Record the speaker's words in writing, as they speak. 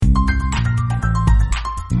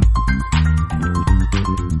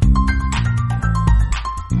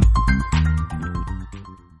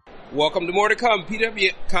Welcome to More to Come,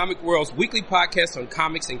 PW Comic World's weekly podcast on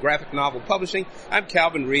comics and graphic novel publishing. I'm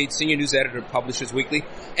Calvin Reed, Senior News Editor of Publishers Weekly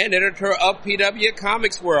and editor of PW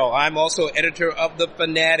Comics World. I'm also editor of The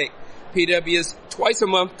Fanatic, PW's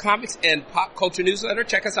twice-a-month comics and pop culture newsletter.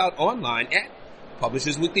 Check us out online at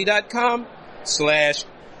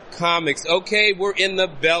publishersweekly.com/comics. Okay, we're in the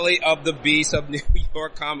belly of the beast of New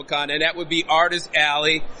York Comic Con, and that would be Artist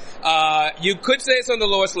Alley. You could say it's on the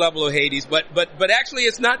lowest level of Hades, but actually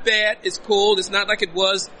it's not bad. It's cool. It's not like it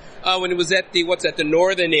was when it was at the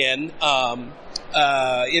northern end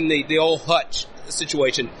in the old Hutch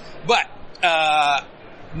situation. But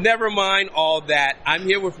never mind all that. I'm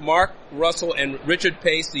here with Mark Russell and Richard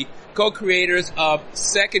Pace, the co-creators of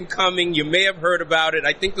Second Coming. You may have heard about it.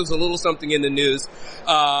 I think there's a little something in the news.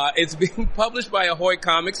 It's being published by Ahoy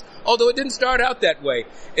Comics, although it didn't start out that way.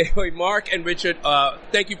 Anyway, Mark and Richard,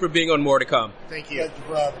 thank you for being on More to Come. Thank you. Thank you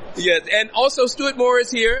for having us. Yes, and also Stuart Moore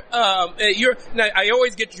is here. I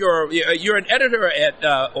always get you're an editor at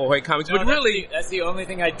Ahoy Comics, no, but really that's the only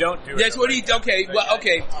thing I don't do. That's what he. Okay, well,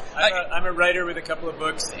 okay. I'm a writer with a couple of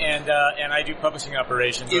books, and I do publishing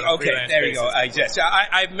operations. Okay, there you go.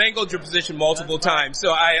 I've mangled your position multiple times,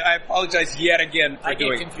 so I apologize yet again for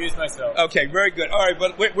doing it. I get confused myself. Okay, very good. All right,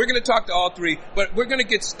 but we're going to talk to all three, but we're going to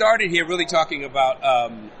get started here really talking about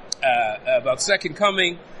Second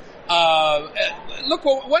Coming. Look,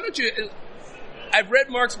 why don't you... I've read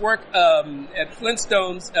Mark's work at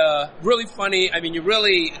Flintstones. Really funny. I mean, you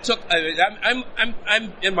really took... I'm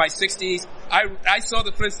in my 60s. I saw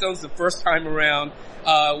the Flintstones the first time around.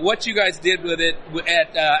 What you guys did with it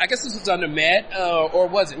at... I guess this was under Mad, or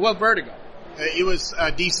was it? Well, Vertigo. It was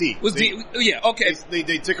DC. Yeah, okay.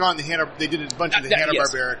 They took on they did a bunch of the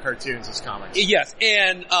Hanna-Barbera cartoons as comics. Yes,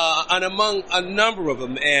 and among a number of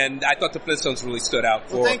them, and I thought the Flintstones really stood out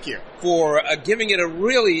for thank you. For giving it a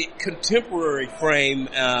really contemporary frame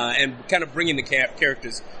and kind of bringing the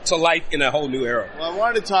characters to life in a whole new era. Well, I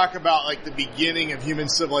wanted to talk about like the beginning of human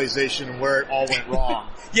civilization and where it all went wrong.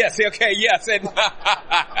 Yes, okay, yes. And so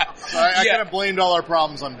I kind of blamed all our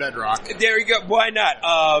problems on Bedrock. There you go. Why not?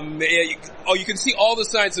 You can see all the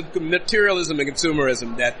signs of materialism and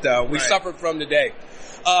consumerism that we suffered from today.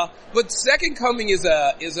 But Second Coming is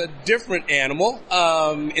a different animal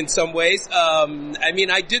in some ways. I mean,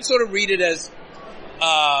 I did sort of read it as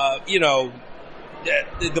the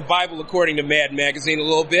Bible according to Mad Magazine a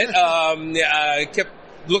little bit. I kept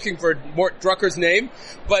looking for Mort Drucker's name,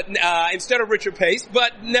 but instead of Richard Pace.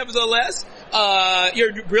 But nevertheless,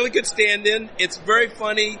 you're a really good stand-in. It's very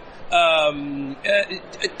funny.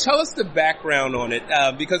 Tell us the background on it,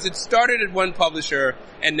 because it started at one publisher,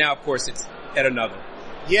 and now, of course, it's at another.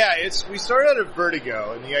 Yeah, we started out at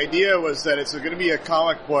Vertigo, and the idea was that it's going to be a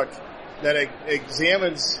comic book that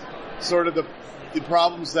examines sort of the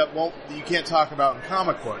problems that you can't talk about in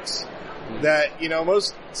comic books. Mm-hmm. That,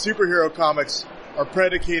 most superhero comics are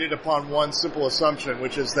predicated upon one simple assumption,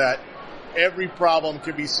 which is that every problem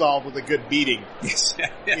can be solved with a good beating. Yes.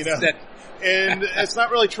 And it's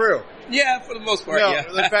not really true. Yeah, for the most part, no,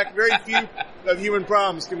 in fact, very few of human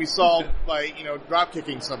problems can be solved by, drop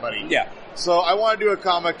kicking somebody. Yeah. So I want to do a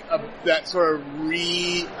comic that sort of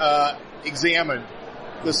examined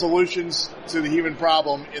the solutions to the human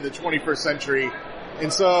problem in the 21st century.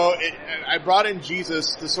 And so I brought in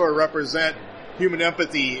Jesus to sort of represent human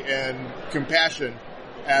empathy and compassion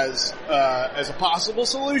as a possible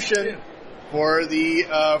solution for the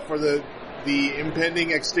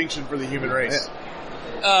impending extinction for the human race.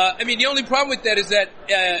 I mean, the only problem with that is that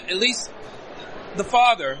at least the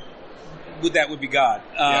father, that would be God,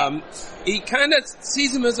 he kind of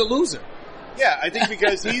sees him as a loser. Yeah, I think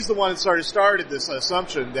because he's the one that started this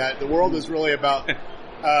assumption that the world is really about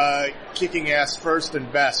kicking ass first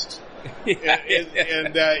and best.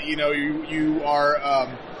 And that, you are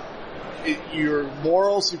your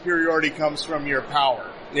moral superiority comes from your power.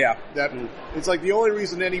 Yeah. That it's like the only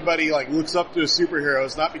reason anybody looks up to a superhero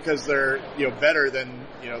is not because they're better than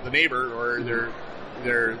the neighbor or their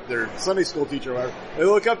Sunday school teacher or whatever. They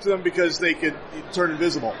look up to them because they could turn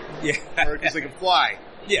invisible. Yeah. Or because they can fly.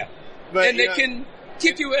 Yeah. But and they can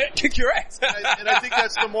kick your ass. and I think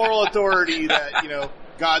that's the moral authority that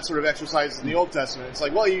God sort of exercises in the Old Testament. It's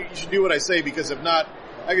like, well, you should do what I say because if not,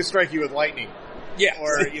 I can strike you with lightning. Yeah.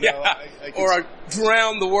 Or, or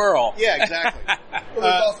drown the world. Yeah, exactly. Well,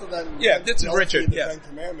 there's also this is Richard. The Ten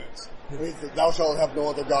Commandments. Thou shalt have no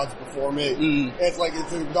other gods before me. Mm. It's like,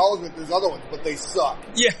 it's an acknowledgement there's other ones, but they suck.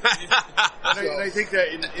 Yeah. And I think that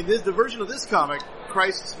in the version of this comic,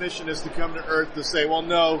 Christ's mission is to come to Earth to say, well,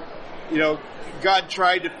 no, God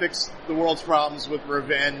tried to fix the world's problems with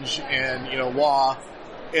revenge and, law,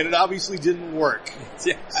 and it obviously didn't work.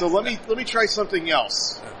 Yeah. So let me try something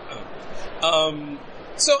else.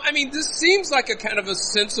 So, I mean, this seems like a kind of a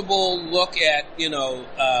sensible look at,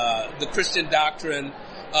 the Christian doctrine.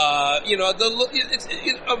 It's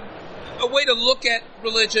a way to look at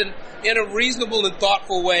religion in a reasonable and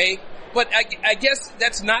thoughtful way. But I guess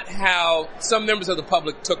that's not how some members of the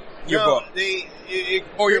public took your book.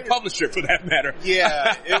 Or your publisher, for that matter.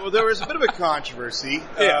 Yeah. There was a bit of a controversy.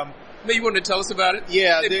 Yeah. Maybe you want to tell us about it?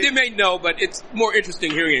 Yeah. They may know, but it's more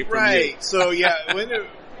interesting hearing it from you. Right. So, yeah, when it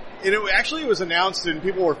actually was announced and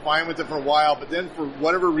people were fine with it for a while, but then for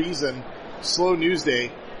whatever reason, slow news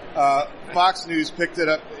day, Fox News picked it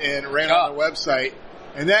up and ran on their website,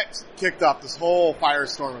 and that kicked off this whole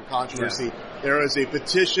firestorm of controversy. Yeah. There was a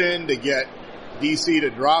petition to get DC to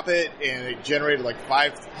drop it, and it generated like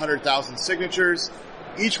 500,000 signatures,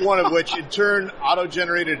 each one of which in turn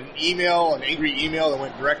auto-generated an angry email that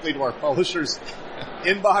went directly to our publisher's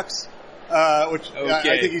inbox. Which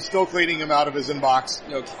I think he's still cleaning him out of his inbox.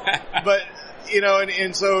 Okay. But,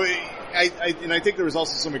 so I think there was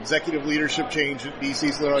also some executive leadership change at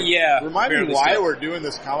DC. So they're like, remind me why we're doing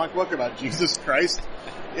this comic book about Jesus Christ.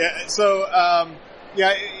 Yeah. So,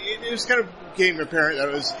 it just kind of became apparent that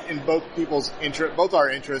it was in both people's interest, both our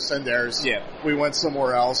interests and theirs. Yeah. We went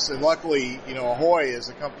somewhere else. And luckily, Ahoy is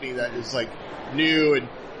a company that is like new and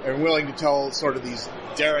willing to tell sort of these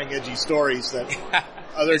daring, edgy stories that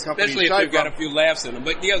other companies, especially if they've got a few laughs in them.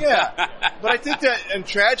 But but I think that, and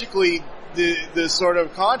tragically, the sort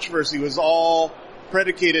of controversy was all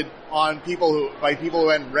predicated on people who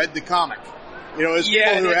hadn't read the comic. People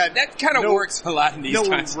who had that kind of works a lot in these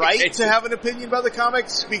kinds right of cases. To have an opinion about the comic,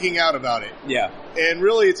 speaking out about it. Yeah, and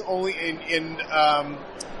really, it's only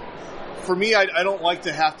for me, I don't like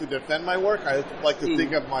to have to defend my work. I like to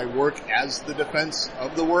think of my work as the defense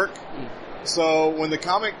of the work. So when the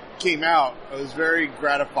comic came out, I was very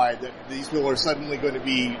gratified that these people are suddenly going to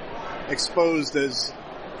be exposed as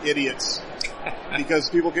idiots because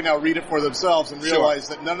people can now read it for themselves and realize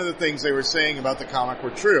that none of the things they were saying about the comic were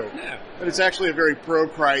true. Yeah. But it's actually a very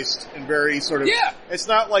pro-Christ and very sort of... Yeah. It's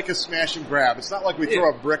not like a smash and grab. It's not like we throw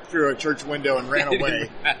a brick through a church window and ran away.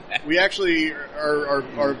 We actually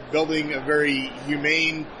are building a very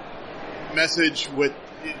humane message with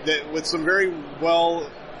some very well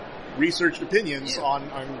researched opinions on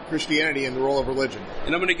Christianity and the role of religion.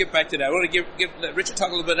 And I'm going to get back to that. I want to let Richard talk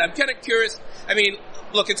a little bit. I'm kind of curious. I mean,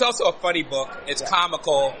 look, it's also a funny book. It's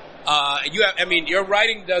comical. Your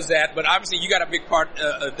writing does that, but obviously you got a big part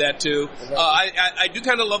of that too. I do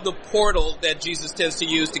kind of love the portal that Jesus tends to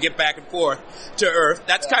use to get back and forth to Earth.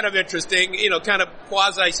 That's kind of interesting, kind of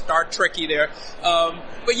quasi Star Trek-y there.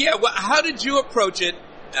 How did you approach it?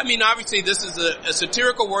 I mean, obviously this is a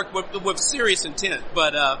satirical work with serious intent,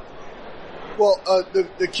 but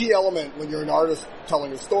the key element when you're an artist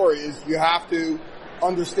telling a story is you have to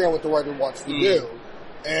understand what the writer wants to do.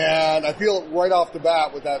 And I feel right off the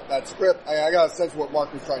bat with that script, I got a sense of what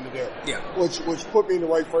Mark was trying to do. Yeah. Which put me in the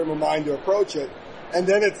right frame of mind to approach it. And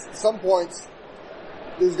then at some points,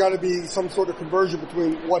 there's got to be some sort of conversion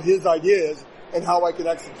between what his idea is and how I can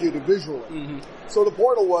execute it visually. Mm-hmm. So the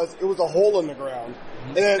portal was a hole in the ground.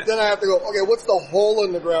 And then I have to go, okay, what's the hole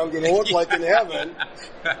in the ground going to look like in heaven?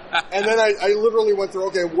 And then I literally went through,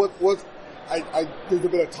 okay, there's a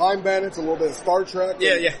bit of Time Bandits, a little bit of Star Trek.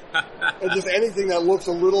 And just anything that looks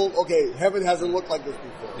a little, okay, heaven hasn't looked like this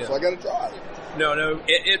before, so I got to try. No,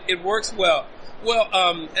 it works well.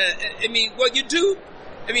 Well, you do,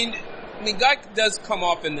 God does come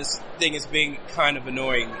off in this thing as being kind of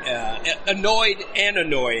annoying, annoyed and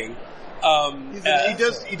annoying.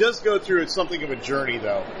 He does go through something of a journey,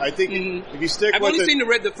 though. I think if you stick I've with only seen to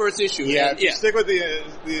read the first issue. Yeah, if you stick with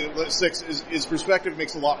the 6, his perspective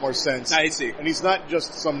makes a lot more sense. I see. And he's not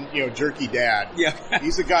just some, jerky dad. Yeah.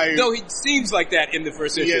 He's a guy who... No, he seems like that in the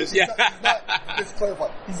first issue. He's not, just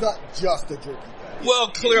clarify, he's not just a jerky dad. Well,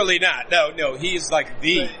 clearly not. No, he's like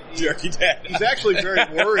the jerky dad. He's actually very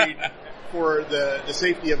worried for the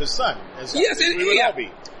safety of his son, as we would all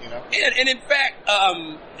be. And in fact,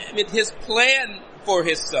 his plan for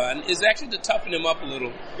his son is actually to toughen him up a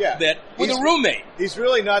little bit with a roommate. He's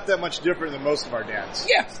really not that much different than most of our dads.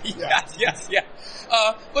 Yes.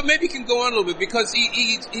 But maybe he can go on a little bit because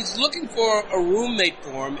he's looking for a roommate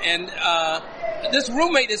for him, and this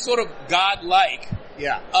roommate is sort of God-like.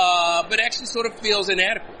 Yeah. But actually sort of feels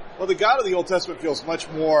inadequate. Well, the God of the Old Testament feels much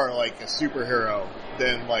more like a superhero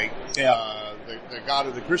than like the God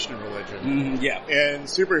of the Christian religion. And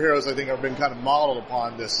superheroes, I think, have been kind of modeled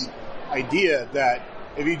upon this idea that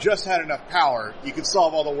if you just had enough power, you could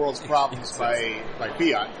solve all the world's problems by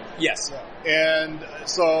fiat. Yes. And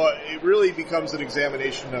so it really becomes an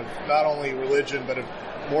examination of not only religion, but of,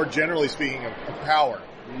 more generally speaking, of power.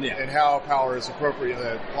 and how power is appropriately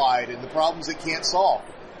applied and the problems it can't solve.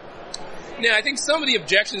 Now, I think some of the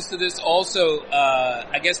objections to this also,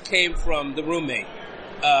 I guess, came from the roommate,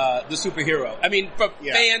 the superhero. I mean, from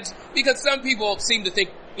fans, because some people seem to think,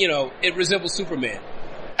 it resembles Superman.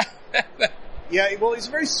 Yeah, well, he's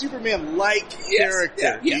a very Superman-like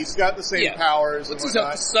character. Yeah. He's got the same powers and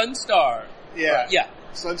whatnot. Sunstar. Yeah. Yeah.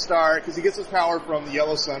 Sunstar, because he gets his power from the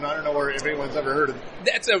yellow sun. I don't know if anyone's ever heard of it.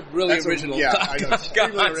 That's a really original I know.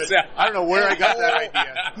 I don't know where I got that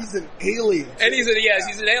idea. He's an alien. And he's an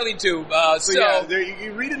alien too.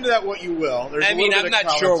 You read into that what you will. There's I'm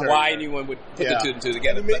not sure why anyone would put the two and two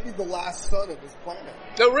together. And maybe the last son of his planet.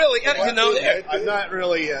 Oh, really? I'm not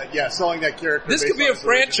really, selling that character. This could be a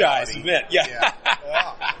franchise event. Yeah.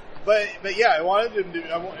 But I wanted him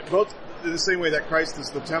to, both in the same way that Christ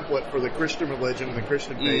is the template for the Christian religion and the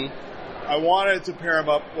Christian faith, I wanted to pair him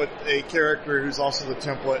up with a character who's also the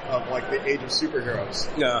template of, the age of superheroes.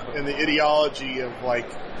 Yeah. And the ideology of,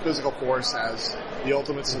 physical force as the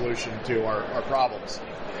ultimate solution to our problems.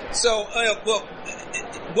 So,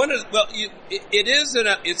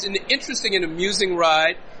 it's an interesting and amusing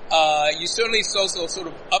ride. You certainly also sort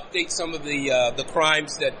of update some of the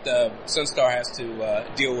crimes that Sunstar has to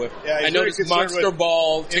deal with. Yeah, I noticed Monster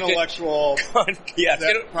Ball, intellectual property theft.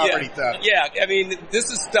 Yeah, I mean,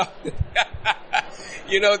 this is stuff.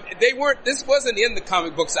 This wasn't in the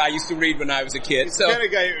comic books I used to read when I was a kid. It's the kind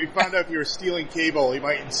of guy who found out if you were stealing cable, he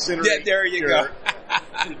might incinerate. Yeah, there you go.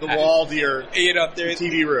 The wall to your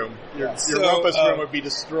TV room. Your rumpus room would be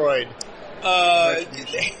destroyed. Well,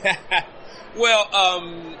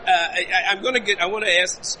 I want to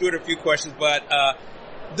ask Stuart a few questions, but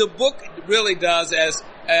the book really does, as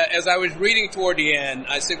I was reading toward the end,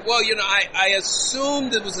 I said, well, I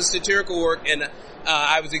assumed it was a satirical work, and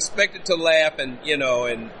I was expected to laugh,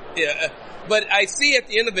 but I see at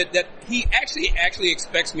the end of it that he actually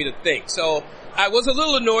expects me to think. So I was a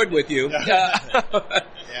little annoyed with you.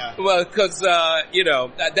 Well, because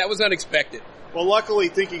that was unexpected. Well, luckily,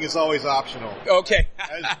 thinking is always optional. Okay.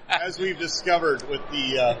 as we've discovered with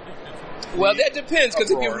the... well, that depends, because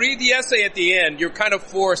if you read the essay at the end, you're kind of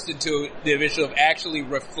forced into the issue of actually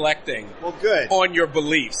reflecting on your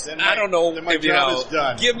beliefs. I don't know if, my job is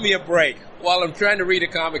done. Give me a break while I'm trying to read a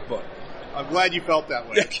comic book. I'm glad you felt that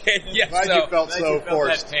way. Okay, yes. Glad you felt so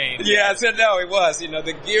forced. That pain. Yeah, I said no, it was.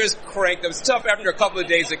 The gears cranked. It was tough after a couple of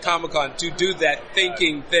days at Comic-Con to do that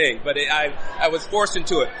thinking thing, but I was forced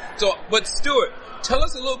into it. So, but Stuart, tell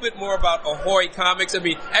us a little bit more about Ahoy Comics. I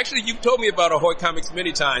mean, actually, you've told me about Ahoy Comics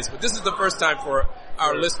many times, but this is the first time for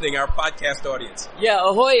our podcast audience. Yeah,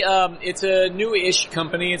 Ahoy, it's a new-ish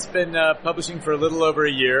company. It's been publishing for a little over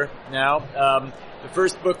a year now. The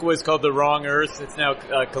first book was called The Wrong Earth. It's now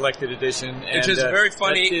a collected edition. Which is very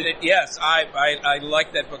funny. Yes, I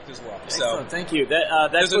like that book as well. Excellent, so thank you.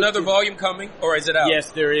 There's another volume coming, or is it out?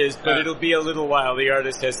 Yes, there is, but it'll be a little while. The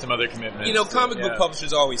artist has some other commitments. Comic book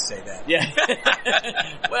publishers always say that. Yeah.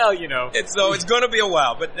 Well, it's going to be a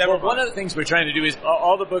while, but never mind. One of the things we're trying to do is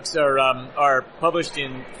all the books are published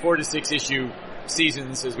in 4 to 6 issue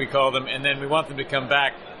seasons, as we call them, and then we want them to come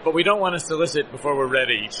back. But we don't want to solicit before we're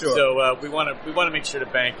ready. Sure. So we want to make sure to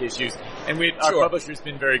bank issues, and our publisher's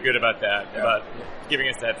been very good about that, about giving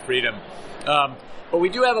us that freedom. But we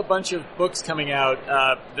do have a bunch of books coming out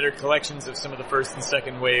that are collections of some of the first and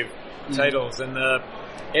second wave titles, and the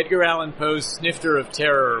Edgar Allan Poe's Snifter of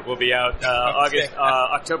Terror will be out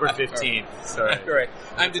October 15th. Sorry. Right.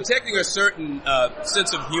 I'm detecting a certain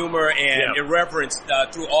sense of humor and irreverence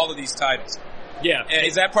through all of these titles. Yeah.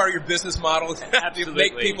 Is that part of your business model? Absolutely. To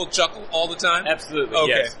make people chuckle all the time? Absolutely, okay.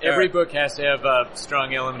 Yes. Every book has to have a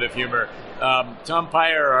strong element of humor. Tom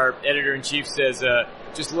Peyer, our editor-in-chief, says,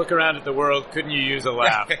 just look around at the world, couldn't you use a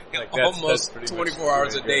laugh? Almost 24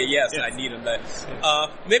 hours a day, yes, I need them.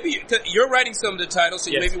 Maybe you're writing some of the titles, so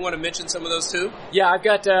you maybe want to mention some of those too? Yeah, I've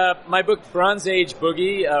got my book, Bronze Age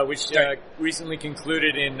Boogie, which recently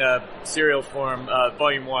concluded in serial form,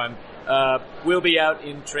 Volume 1. Will be out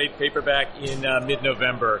in trade paperback in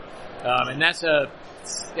mid-November. And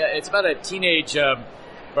it's about a teenage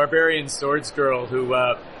barbarian swords girl who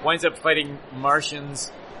winds up fighting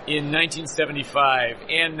Martians in 1975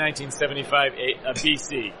 and 1975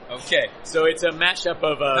 BC. Okay. So it's a mashup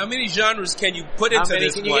of... how many genres can you put into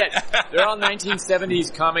this one? They're all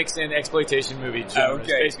 1970s comics and exploitation movie genres.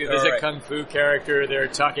 Okay. Basically, there's a kung fu character, there are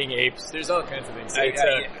talking apes, there's all kinds of things.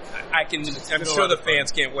 I'm sure the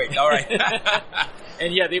fans can't wait. All right.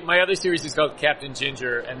 And my other series is called Captain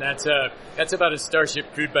Ginger, and that's about a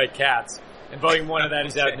starship crewed by cats. And Volume 1 of that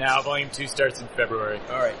is out now. Volume 2 starts in February.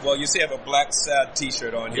 All right. Well, you see I have a Black Sad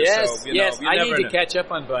t-shirt on here. Yes, so, you yes. know, I need to catch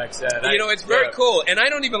up on Black Sad. You know, it's very cool. And I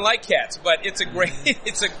don't even like cats, but it's a great,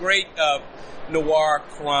 it's a great, noir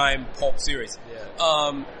crime pulp series.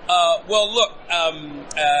 Yeah. Well, look,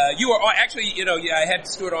 you are actually, you know, I had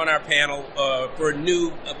Stuart on our panel, for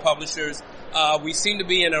new publishers. We seem to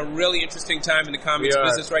be in a really interesting time in the comics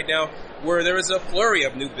business right now, where there is a flurry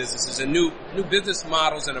of new businesses and new business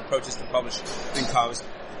models and approaches to publishing in comics.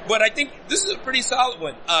 But I think this is a pretty solid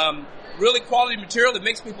one. Really quality material that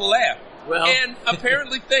makes people laugh. Well, and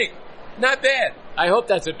apparently think. Not bad. I hope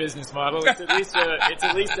that's a business model. It's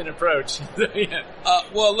at least an approach. Yeah.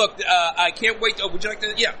 Well, look, I can't wait. Would you like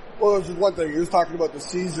to? Yeah. Well, there's just one thing. You were talking about the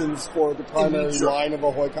seasons for the primary line of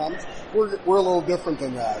Ahoy Comics. We're a little different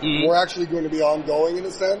than that. Mm-hmm. We're actually going to be ongoing in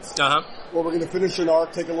a sense. Uh-huh. Where we're going to finish an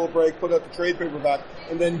arc, take a little break, put out the trade paperback,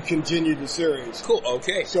 and then continue the series. Cool.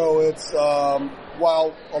 Okay. So it's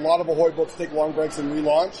while a lot of Ahoy books take long breaks and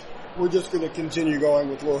relaunch, we're just going to continue going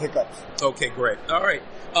with little hiccups. Okay, great. All right.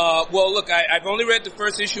 Well, look, I've only read the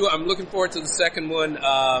first issue. I'm looking forward to the second one.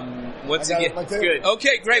 Once again, good.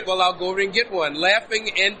 Okay, great. Well, I'll go over and get one. Laughing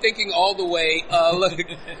and thinking all the way. Look,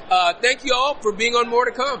 thank you all for being on More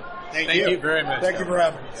to Come. Thank you very much. Thank you for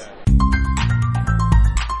having us.